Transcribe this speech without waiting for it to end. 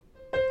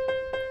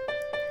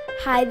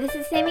Hi, this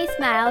is Sammy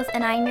Smiles,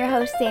 and I'm your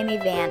host, Sammy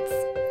Vance.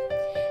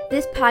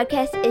 This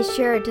podcast is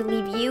sure to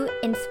leave you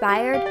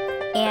inspired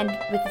and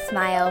with a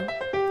smile.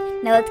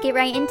 Now let's get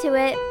right into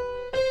it.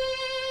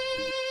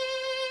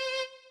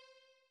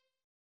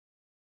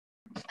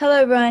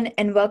 Hello, everyone,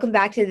 and welcome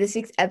back to this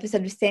week's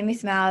episode of Sammy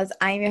Smiles.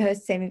 I'm your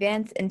host, Sammy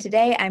Vance, and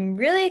today I'm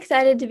really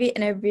excited to be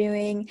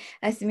interviewing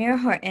Samira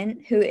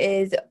Horton, who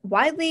is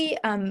widely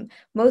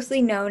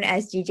mostly known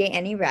as DJ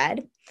Annie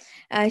Red.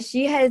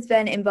 She has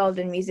been involved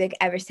in music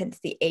ever since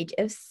the age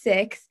of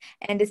 6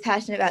 and is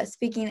passionate about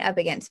speaking up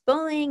against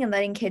bullying and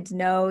letting kids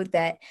know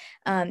that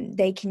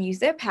they can use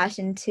their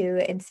passion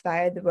to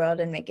inspire the world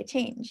and make a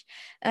change.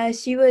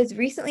 She was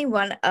recently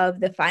one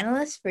of the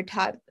finalists for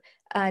Top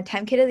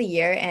Time Kid of the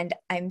Year, and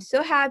I'm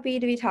so happy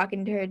to be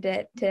talking to her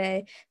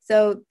today.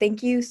 So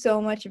thank you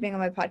so much for being on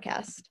my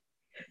podcast.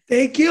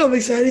 Thank you. I'm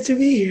excited to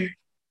be here.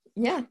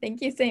 Yeah,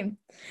 thank you. Same.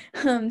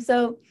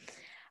 So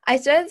I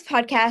started this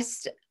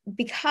podcast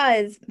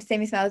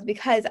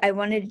because I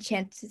wanted a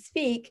chance to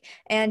speak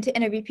and to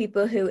interview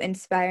people who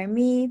inspire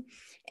me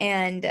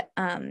and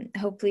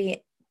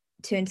hopefully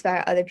to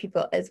inspire other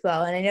people as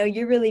well. And I know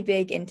you're really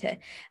big into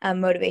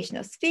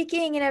motivational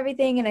speaking and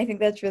everything, and I think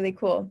that's really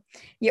cool.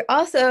 You're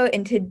also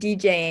into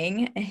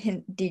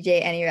DJing,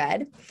 DJ Annie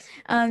Red.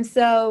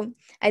 So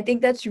I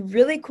think that's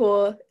really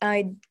cool.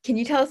 Can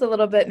you tell us a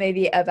little bit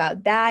maybe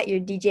about that,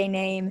 your DJ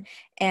name,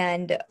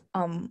 and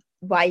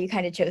why you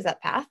kind of chose that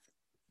path?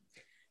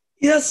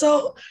 Yeah,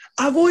 so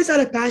I've always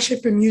had a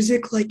passion for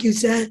music, like you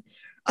said.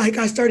 Like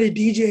I started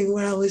DJing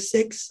when I was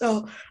 6.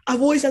 So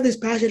I've always had this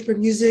passion for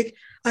music.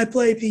 I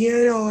play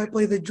piano, I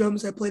play the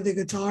drums, I play the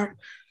guitar.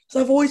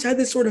 So I've always had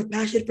this sort of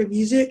passion for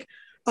music.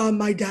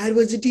 My dad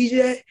was a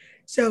DJ,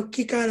 so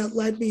he kind of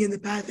led me in the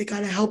path. It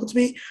kind of helped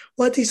me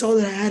once he saw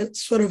that I had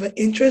sort of an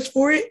interest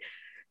for it.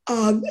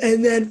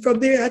 And then from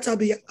there, that's how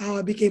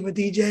I became a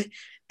DJ.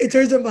 In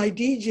terms of my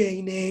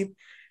DJ name,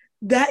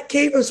 that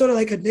came from sort of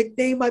like a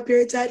nickname my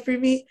parents had for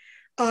me.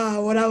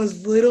 When I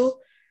was little,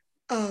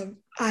 I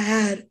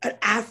had an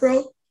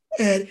afro,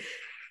 and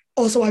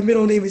also my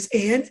middle name is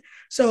Anne.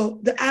 So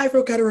the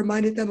afro kind of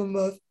reminded them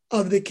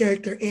of the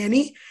character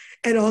Annie,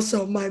 and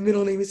also my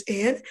middle name is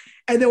Anne.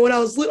 And then when I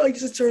was little, I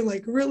used to turn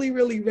like really,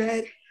 really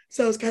red.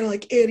 So it's kind of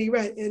like Annie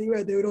Red, Annie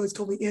Red. They would always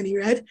call me Annie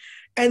Red.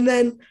 And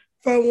then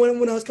from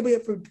when I was coming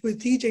up with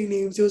DJ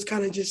names, it was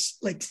kind of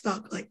just like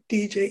stuck like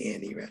DJ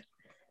Annie Red.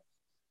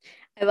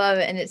 I love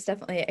it, and it's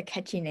definitely a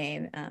catchy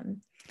name,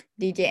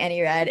 DJ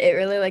Annie Red. It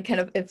really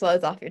it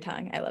flows off your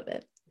tongue. I love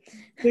it.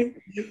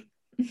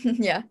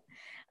 Yeah.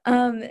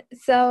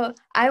 So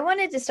I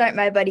wanted to start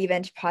my Buddy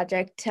Bench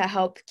project to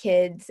help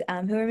kids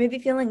who are maybe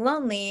feeling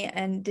lonely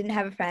and didn't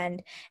have a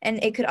friend,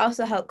 and it could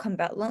also help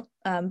combat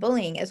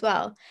bullying as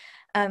well.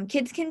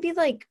 Kids can be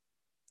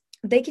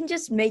they can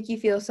just make you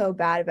feel so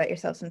bad about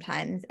yourself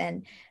sometimes,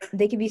 and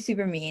they can be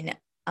super mean.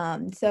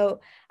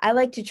 So I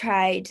like to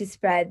try to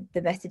spread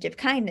the message of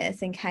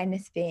kindness, and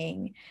kindness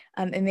being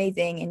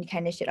amazing, and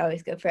kindness should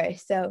always go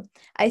first. So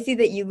I see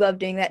that you love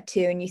doing that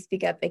too, and you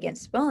speak up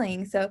against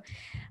bullying. So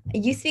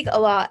you speak a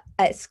lot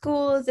at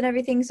schools and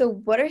everything. So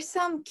what are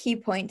some key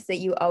points that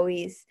you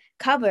always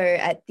cover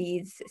at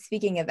these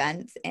speaking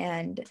events,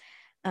 and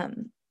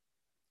um,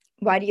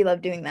 why do you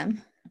love doing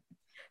them?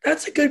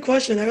 That's a good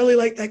question. I really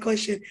like that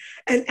question.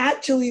 And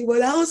actually,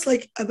 when I was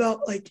like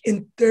about like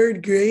in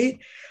third grade,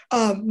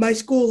 my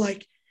school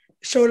like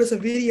showed us a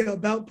video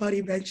about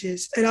buddy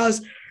benches, and I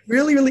was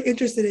really, really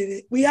interested in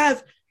it. We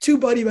have two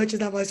buddy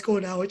benches at my school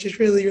now, which is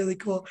really, really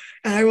cool.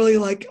 And I really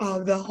like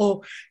the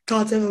whole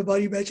concept of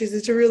buddy benches.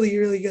 It's a really,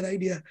 really good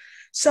idea.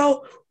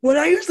 So when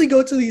I usually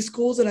go to these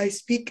schools and I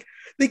speak,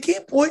 the key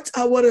points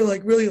I want to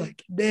like really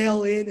like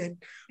nail in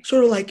and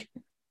sort of like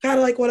kind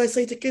of like what I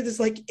say to kids is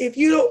like if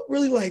you don't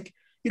really like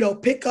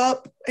pick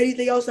up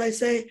anything else I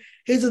say,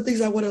 here's the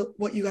things I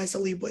want you guys to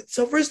leave with.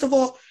 So first of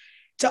all,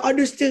 to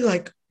understand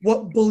like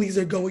what bullies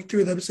are going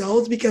through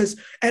themselves, because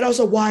and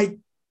also why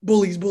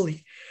bullies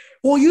bully.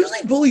 Well,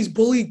 usually bullies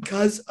bully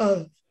because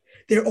of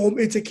their own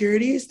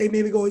insecurities. They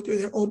may be going through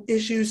their own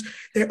issues,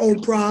 their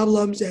own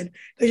problems, and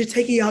they're just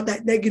taking out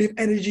that negative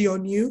energy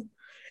on you.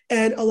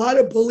 And a lot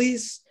of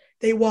bullies,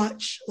 they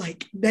watch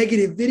like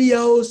negative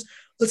videos,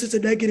 listen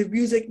to negative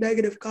music,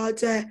 negative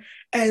content,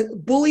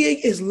 and bullying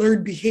is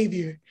learned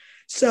behavior.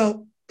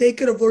 So they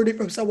could have learned it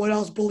from someone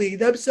else bullying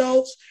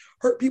themselves.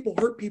 Hurt people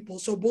hurt people.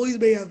 So bullies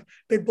may have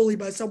been bullied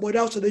by someone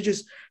else, and they're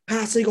just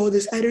passing on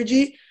this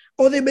energy,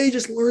 or they may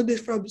just learn this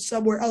from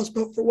somewhere else.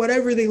 But for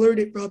whatever they learned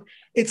it from,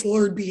 it's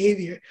learned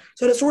behavior.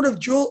 So to sort of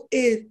drill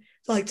in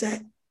like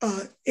that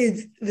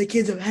in the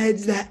kids' of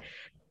heads that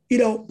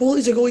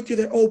bullies are going through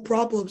their own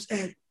problems,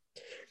 and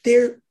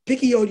they're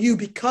picking on you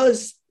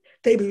because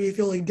they may be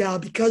feeling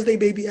down, because they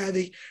may be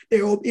having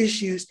their own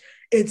issues.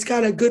 It's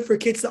kind of good for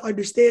kids to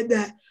understand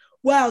that,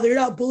 wow, they're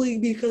not bullying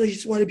me because they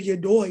just want to be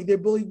annoying. They're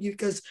bullying you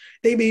because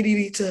they may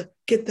need to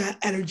get that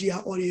energy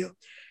out on you.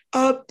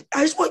 I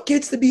just want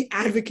kids to be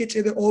advocates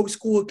in their own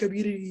school and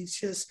communities,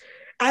 just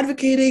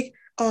advocating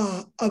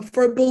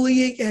for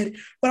bullying. And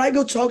when I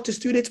go talk to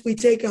students, we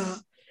take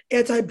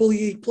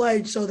anti-bullying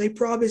pledge. So they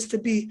promised to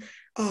be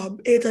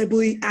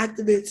anti-bullying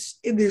activists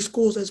in their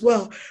schools as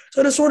well.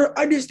 So to sort of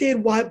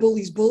understand why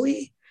bullies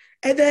bully,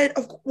 and then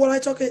when I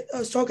talk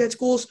at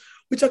schools,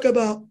 we talk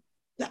about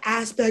the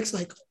aspects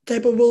like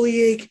type of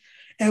bullying,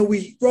 and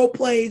we role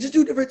play, just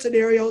do different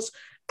scenarios.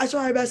 I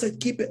try my best to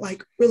keep it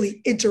like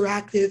really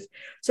interactive,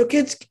 so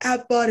kids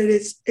have fun and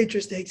it's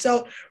interesting.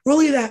 So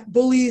really, that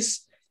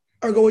bullies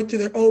are going through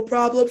their own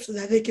problems so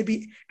that they can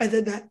be, and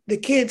then that the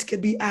kids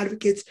can be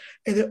advocates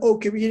in their own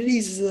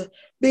communities is the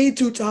main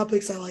two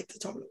topics I like to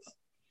talk about.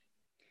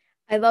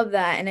 I love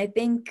that. And I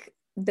think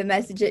the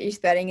message that you're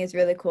spreading is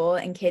really cool,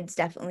 and kids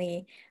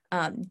definitely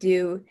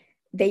do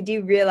they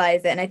do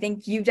realize it. And I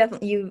think you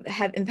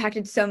have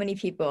impacted so many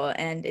people,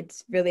 and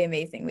it's really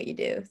amazing what you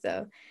do.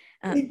 So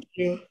um, Thank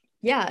you.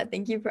 yeah,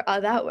 thank you for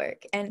all that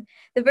work. And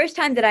the first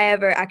time that I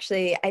ever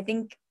actually, I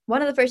think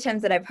one of the first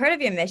times that I've heard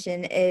of your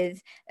mission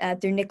is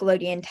through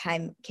Nickelodeon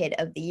Time Kid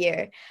of the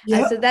Year. So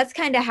Yeah, that's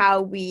kind of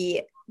how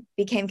we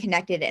became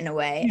connected in a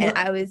way. And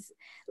yeah.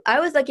 I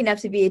was lucky enough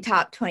to be a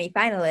top 20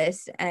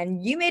 finalist,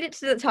 and you made it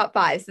to the top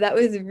 5. So that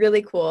was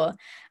really cool.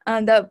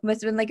 That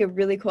must have been like a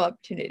really cool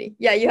opportunity.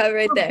 Yeah, you have it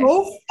right We're there.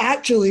 both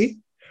actually,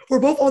 we're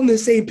both on the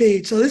same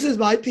page. So this is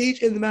my page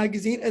in the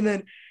magazine, and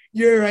then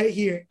you're right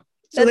here.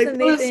 So That's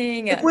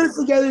amazing. they put us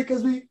together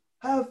because we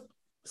have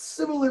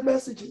similar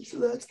messages. So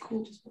that's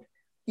cool.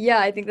 Yeah,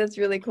 I think that's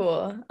really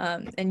cool.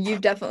 And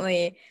you've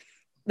definitely,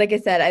 like I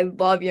said, I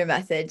love your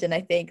message, and I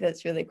think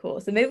that's really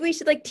cool. So maybe we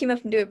should like team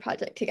up and do a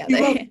project together.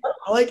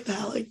 I like that.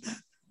 I like that.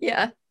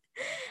 Yeah.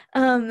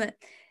 Um,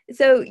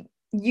 so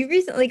you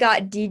recently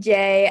got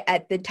DJ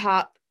at the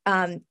top.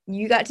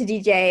 You got to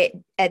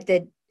DJ at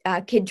the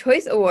Kid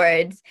Choice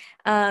Awards,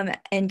 and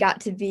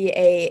got to be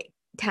a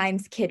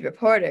Times Kid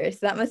reporter. So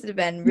that must have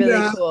been really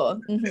Yeah, cool.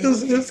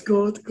 it's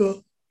cool. It's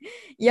cool.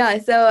 Yeah.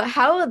 So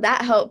how will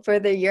that help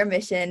further your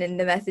mission and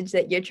the message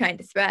that you're trying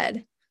to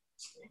spread?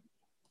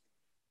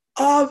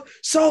 Um,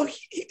 so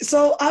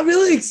so I'm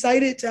really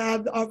excited to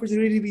have the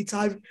opportunity to be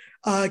Time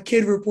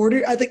Kid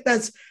Reporter. I think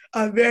that's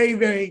a very,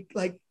 very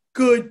like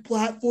good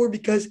platform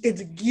because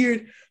it's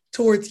geared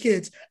towards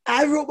kids.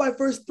 I wrote my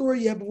first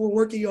story yet, but we're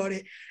working on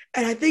it.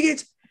 And I think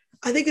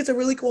it's a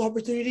really cool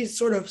opportunity to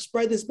sort of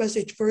spread this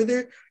message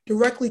further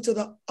directly to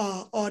the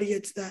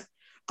audience that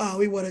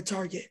we want to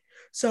target.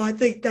 So I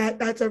think that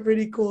that's a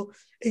pretty cool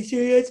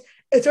experience.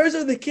 In terms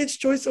of the Kids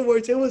Choice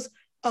Awards, it was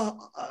a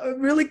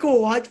really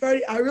cool watch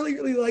party. I really,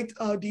 really liked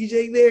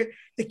DJing there.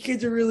 The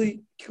kids are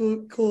really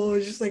cool. It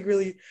was just like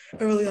really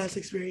a really nice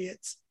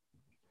experience.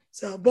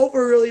 So both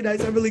were really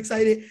nice. I'm really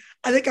excited.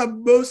 I think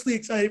I'm mostly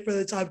excited for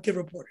the Time Kid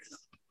Reporter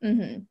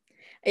though.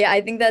 Yeah,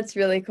 I think that's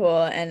really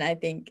cool, and I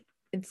think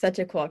it's such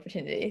a cool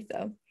opportunity.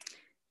 So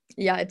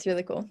yeah, it's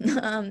really cool.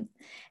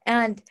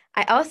 And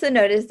I also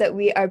noticed that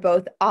we are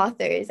both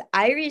authors.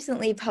 I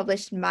recently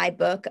published my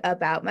book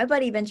about my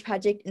Buddy Bench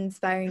project,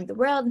 inspiring the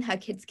world and how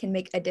kids can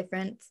make a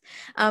difference,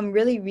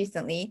 really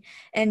recently.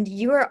 And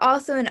you are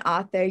also an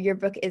author. Your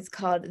book is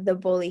called The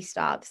Bully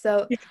Stop.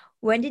 So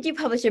when did you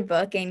publish your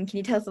book, and can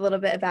you tell us a little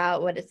bit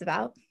about what it's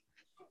about?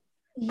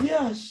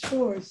 Yeah,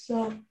 sure.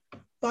 So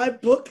my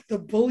book, The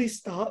Bully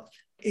Stop,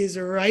 is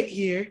right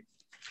here.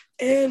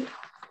 And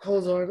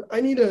hold on,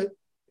 I need to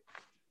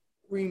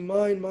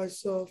remind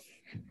myself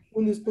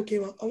when this book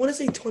came out. I want to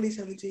say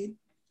 2017.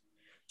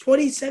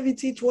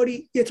 2017,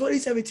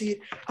 2017.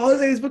 I want to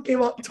say this book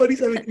came out in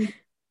 2017. It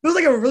was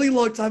like a really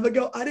long time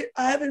ago. I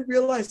haven't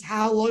realized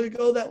how long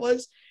ago that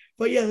was.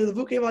 But yeah, the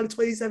book came out in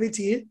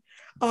 2017.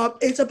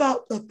 It's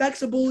about the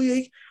effects of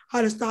bullying,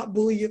 how to stop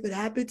bullying if it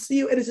happens to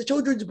you. And it's a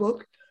children's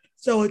book.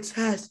 So it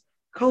has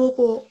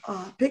colorful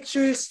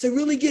pictures to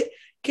really get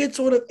kids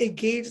sort of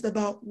engaged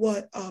about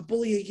what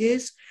bullying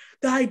is.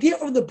 The idea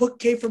of the book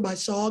came from my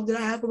song that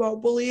I have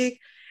about bullying.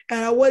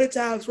 And I wanted to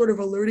have sort of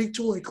a learning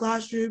tool in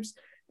classrooms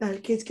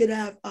that kids can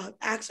have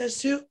access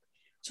to.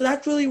 So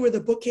that's really where the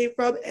book came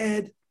from.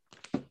 And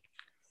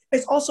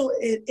it's also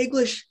in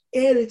English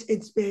and it's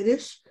in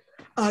Spanish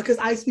because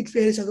I speak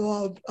Spanish as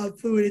well. I'm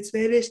fluent in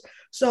Spanish.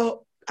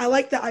 So I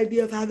like the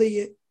idea of having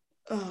it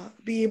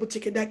be able to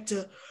connect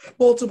to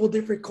multiple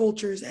different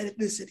cultures and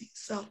ethnicities.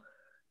 So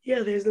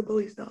yeah, there's the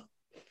bully stuff.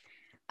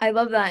 I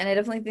love that, and I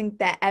definitely think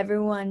that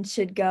everyone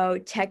should go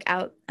check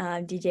out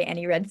DJ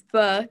Annie Red's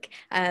book.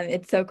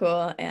 It's so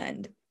cool,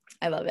 and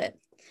I love it.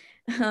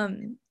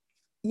 Um,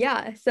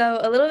 yeah, so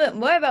a little bit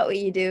more about what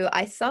you do.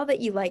 I saw that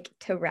you like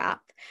to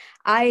rap.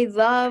 I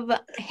love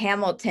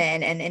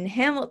Hamilton, and in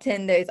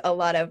Hamilton, there's a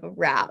lot of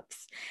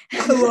raps.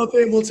 I love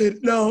Hamilton.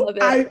 No, Love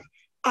it.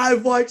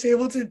 I've watched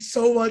Hamilton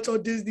so much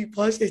on Disney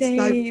Plus. It's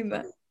not. Same.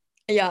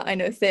 Yeah, I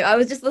know, same. I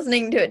was just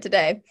listening to it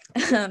today.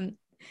 Um,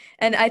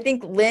 and I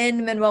think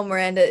Lin-Manuel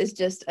Miranda is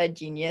just a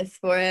genius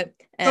for it.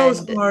 So And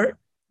smart.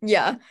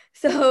 yeah,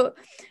 so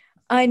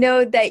I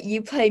know that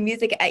you play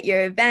music at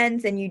your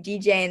events and you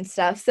DJ and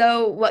stuff.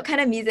 So what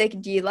kind of music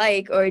do you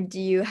like, or do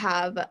you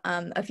have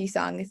a few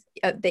songs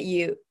do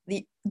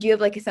you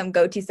have like some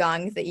go-to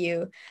songs that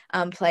you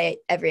play at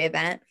every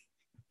event?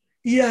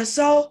 Yeah.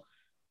 So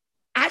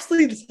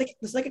actually, the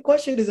second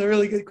question is a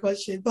really good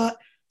question. But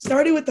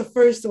starting with the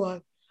first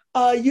one.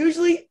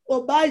 Usually,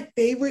 well, my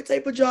favorite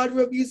type of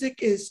genre of music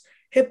is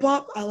hip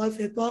hop. I love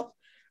hip hop,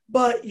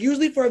 but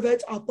usually for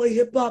events, I'll play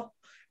hip hop.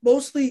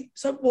 Mostly,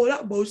 well,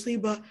 not mostly,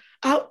 but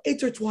I'll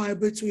intertwine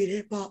between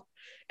hip hop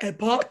and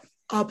pop.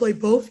 I'll play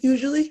both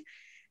usually,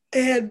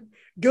 and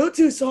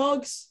go-to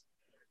songs.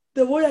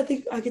 The one I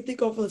think I can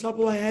think of from the top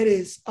of my head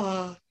is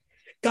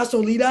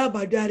Gasolina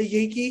by Daddy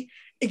Yankee.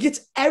 It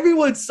gets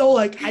everyone so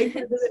like hyped.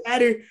 It doesn't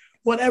matter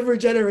whatever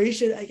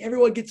generation. Like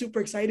everyone gets super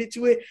excited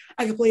to it.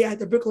 I can play it at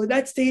the Brooklyn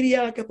Nets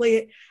Stadium. I can play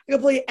it. I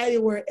can play it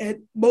anywhere,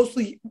 and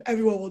mostly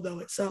everyone will know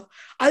it. So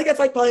I think that's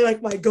like probably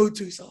like my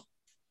go-to song.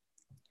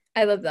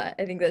 I love that.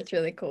 I think that's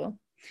really cool.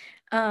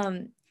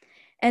 Um,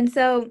 and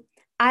so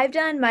I've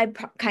done my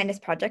kindness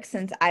project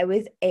since I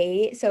was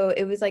 8, so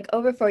it was like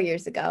over 4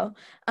 years ago.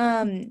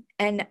 And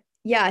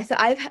yeah, so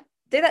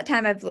through that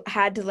time I've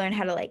had to learn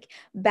how to like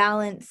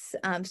balance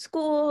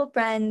school,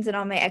 friends, and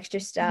all my extra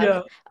stuff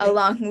Yeah.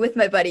 along with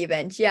my buddy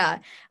bench. Yeah,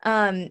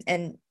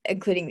 and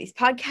including these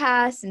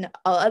podcasts and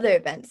all other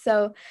events.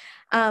 So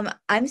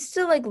I'm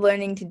still like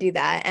learning to do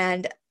that,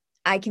 and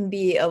I can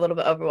be a little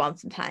bit overwhelmed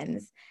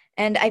sometimes.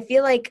 And I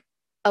feel like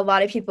a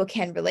lot of people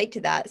can relate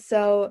to that.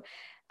 So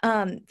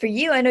for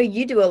you, I know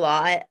you do a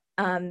lot.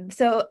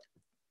 So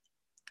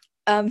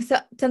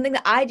something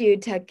that I do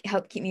to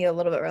help keep me a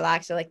little bit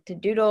relaxed, I like to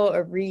doodle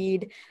or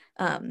read,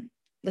 um,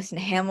 listen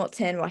to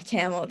Hamilton, watch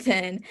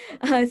Hamilton.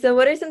 So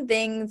what are some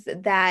things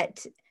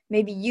that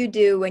maybe you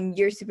do when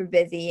you're super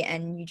busy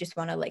and you just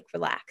want to like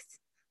relax?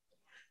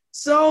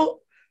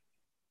 So,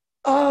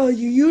 you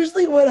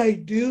usually what I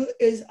do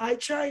is I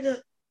try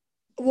to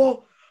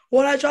well,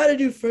 what I try to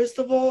do first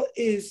of all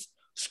is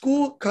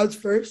school comes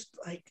first,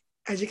 like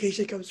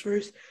education comes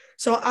first.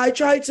 So I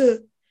try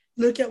to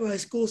look at my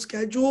school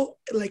schedule,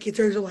 like in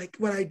terms of like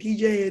when I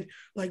DJ and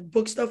like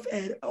book stuff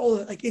and all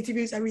the like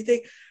interviews,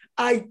 everything.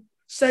 I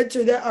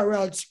center that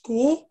around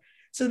school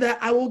so that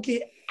I won't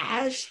get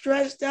as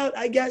stressed out,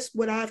 I guess,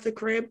 when I have to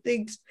cram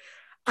things.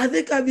 I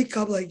think I've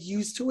become like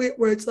used to it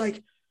where it's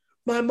like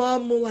my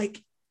mom will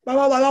like my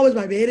mom was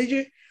my manager.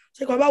 It's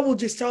like my mom will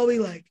just tell me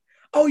like,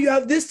 oh, you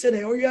have this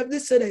today, or you have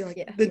this today, like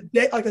Yeah. the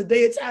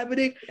day it's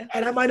happening, Yeah.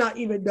 and I might not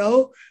even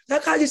know.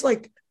 That kind of just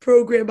like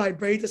program my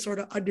brain to sort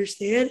of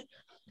understand.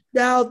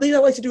 Now, things I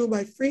like to do in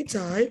my free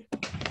time,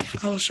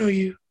 I'll show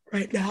you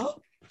right now.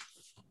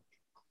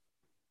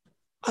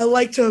 I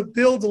like to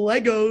build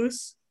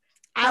Legos.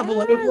 I have a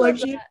Lego I love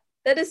collection that.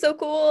 That is so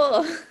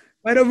cool.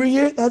 right over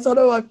here. That's one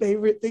of my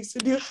favorite things to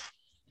do.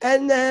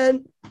 And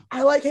then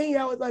I like hanging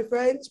out with my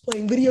friends,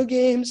 playing video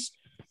games,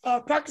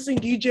 practicing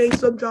DJ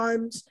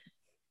sometimes,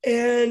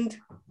 and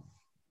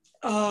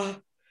uh,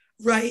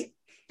 write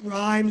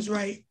rhymes,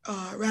 write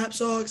rap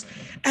songs,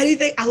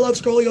 anything. I love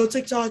scrolling on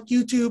TikTok,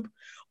 YouTube,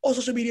 all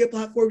social media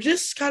platforms,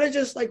 just kind of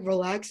just like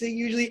relaxing.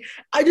 Usually,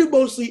 I do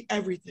mostly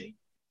everything.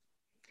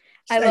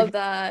 I Just love everything.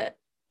 that.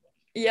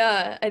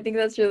 Yeah, I think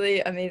that's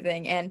really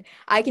amazing. And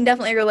I can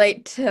definitely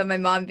relate to my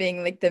mom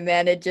being like the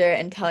manager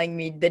and telling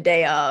me the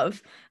day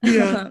of.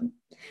 Yeah,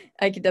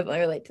 I could definitely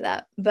relate to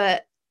that.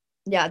 But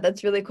yeah,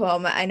 that's really cool.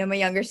 I know my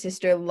younger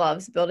sister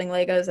loves building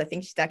Legos. I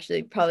think she's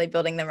actually probably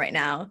building them right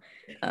now.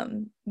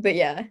 But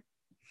yeah.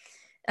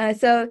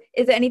 So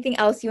is there anything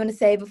else you want to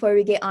say before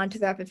we get on to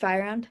the rapid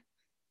fire round?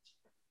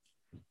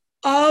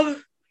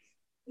 um,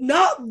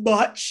 not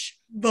much,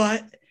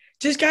 but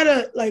just kind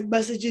of like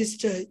messages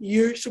to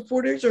your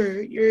supporters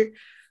or your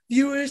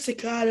viewers to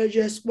kind of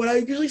just what I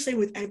usually say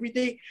with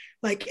everything.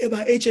 Like in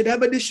my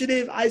H&M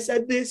initiative, I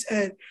said this,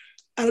 and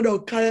I don't know,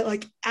 kind of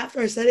like after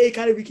I said it, it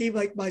kind of became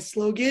like my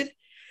slogan.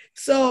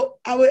 So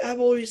I'm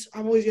always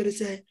gonna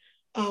say,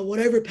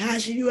 whatever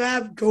passion you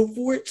have, go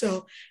for it.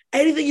 So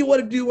anything you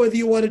want to do, whether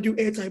you want to do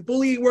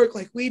anti-bullying work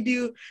like we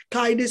do,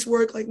 kindness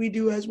work like we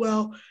do as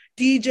well,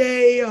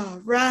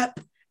 DJ, rap,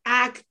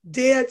 act,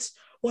 dance,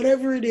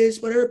 whatever it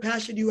is, whatever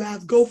passion you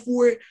have, go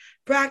for it.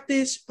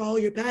 Practice, follow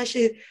your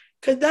passion.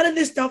 Cause none of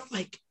this stuff,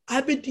 like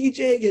I've been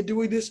DJing and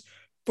doing this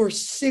for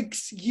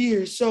 6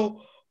 years.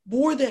 So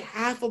more than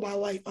half of my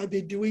life I've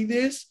been doing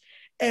this.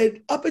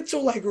 And up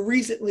until like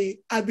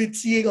recently, I've been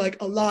seeing like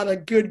a lot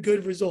of good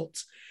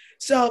results.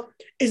 So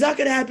it's not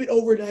gonna happen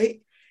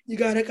overnight. You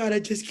gotta kind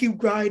of just keep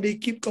grinding,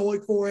 keep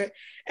going for it.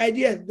 And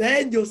yeah,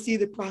 then you'll see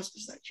the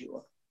process that you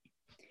want.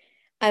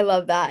 I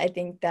love that. I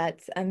think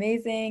that's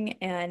amazing.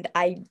 And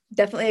I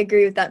definitely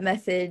agree with that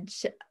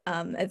message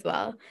as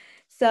well.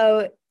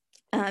 So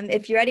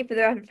if you're ready for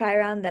the rapid fire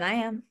round, then I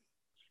am.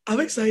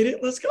 I'm excited.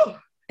 Let's go.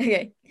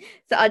 Okay.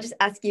 So I'll just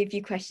ask you a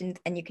few questions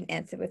and you can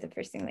answer with the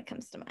first thing that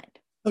comes to mind.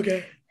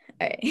 Okay.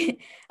 All right.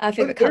 I'm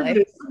Favorite color?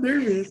 nervous. I'm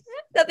nervous.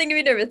 Nothing to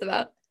be nervous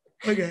about.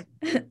 Okay.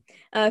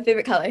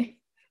 Favorite color?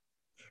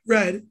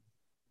 Red.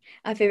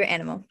 Favorite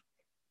animal?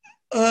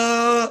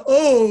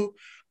 Oh,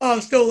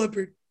 snow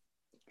leopard.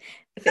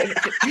 Favorite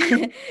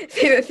food?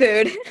 Favorite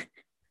food?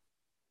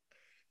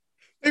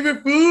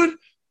 Favorite food?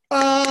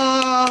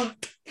 I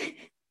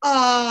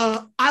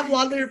have a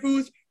lot of favorite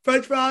foods: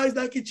 French fries,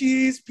 mac and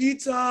cheese,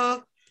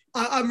 pizza.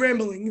 I'm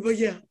rambling, but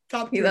yeah,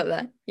 top You three. love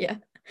that. Yeah.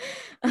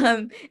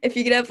 If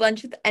you could have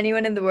lunch with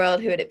anyone in the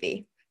world, who would it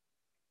be?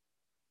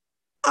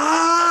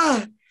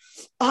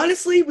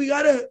 Honestly, we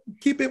gotta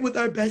keep it with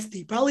our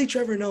bestie, probably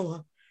Trevor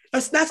Noah.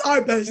 That's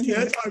our bestie. Mhm.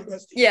 That's our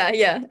bestie. Yeah,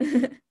 yeah.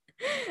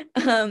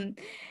 um,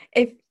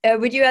 if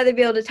would you rather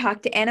be able to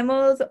talk to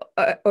animals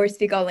or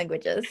speak all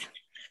languages?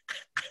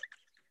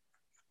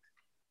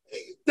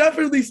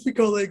 Definitely speak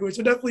our language.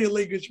 I'm definitely a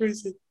language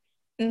person.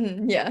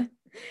 Yeah.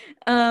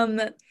 Um,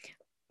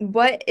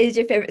 what is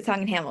your favorite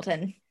song in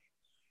Hamilton?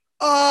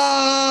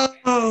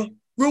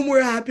 Room Where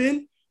It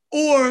Happened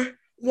or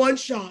One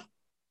Shot.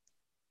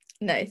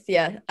 Nice.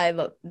 Yeah, I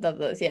love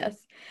those. Yes.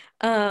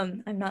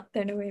 I'm not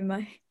throwing away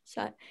my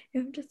shot.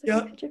 I'm just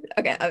looking Yep. at your.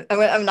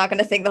 Okay, I'm not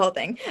gonna sing the whole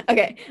thing.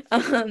 Okay.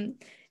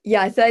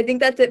 Yeah. So I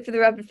think that's it for the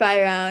rapid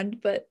fire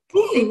round. But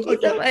Ooh, thank you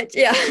so okay. much.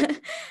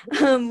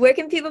 Yeah. Where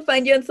can people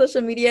find you on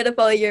social media to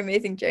follow your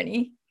amazing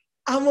journey?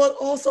 I'm on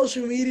all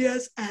social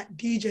medias at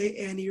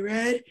DJ Annie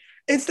Red,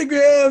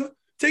 Instagram,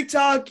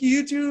 TikTok,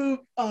 YouTube,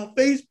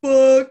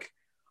 Facebook,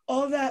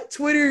 all that.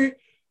 Twitter,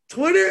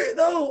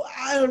 though,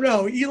 I don't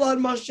know.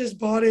 Elon Musk just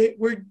bought it.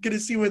 We're gonna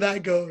see where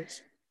that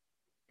goes.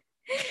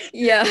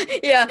 Yeah.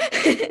 Yeah.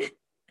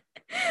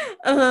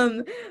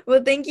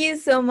 Well, thank you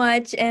so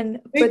much. And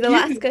for Thank the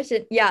last you.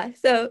 question, yeah.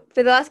 So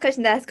for the last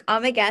question to ask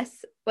all my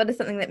guests, what is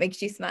something that makes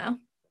you smile?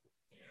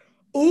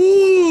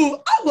 Ooh,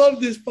 I love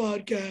this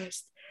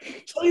podcast.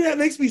 Something that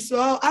makes me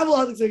smile. I have a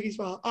lot of things that make me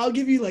smile. I'll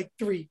give you like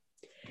three.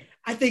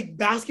 I think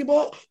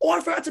basketball. Oh, I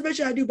forgot to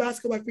mention I do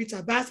basketball in my free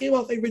time.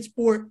 Basketball, favorite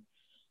sport.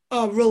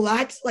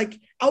 Relax. Like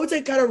I would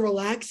say, kind of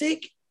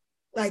relaxing.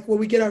 Like when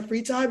we get our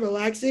free time,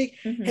 relaxing,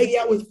 Hmm. hanging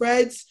out with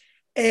friends,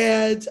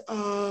 and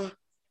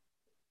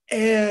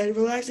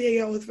relaxing,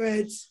 hanging out with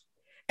friends,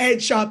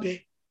 and shopping.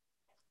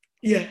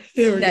 Yeah,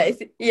 there we go. Nice.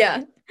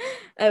 Yeah,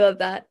 I love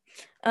that.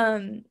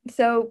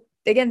 So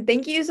again,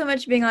 thank you so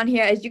much for being on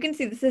here. As you can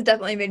see, this has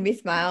definitely made me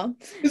smile.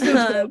 This is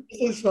fun. Um,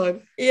 This is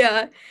fun.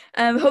 yeah.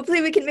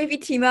 Hopefully we can maybe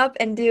team up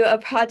and do a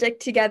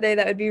project together.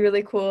 That would be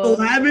really cool.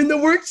 Collab in the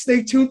works.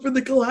 Stay tuned for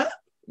the collab.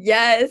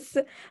 Yes.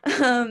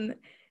 Um,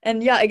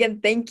 and yeah,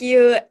 again, thank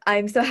you.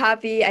 I'm so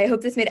happy. I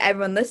hope this made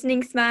everyone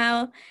listening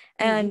smile. Mhm.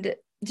 And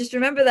just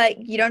remember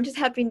that you don't just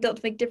have to be an adult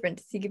to make a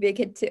difference. You could be a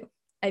kid too.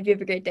 I hope you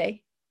have a great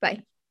day.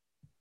 Bye.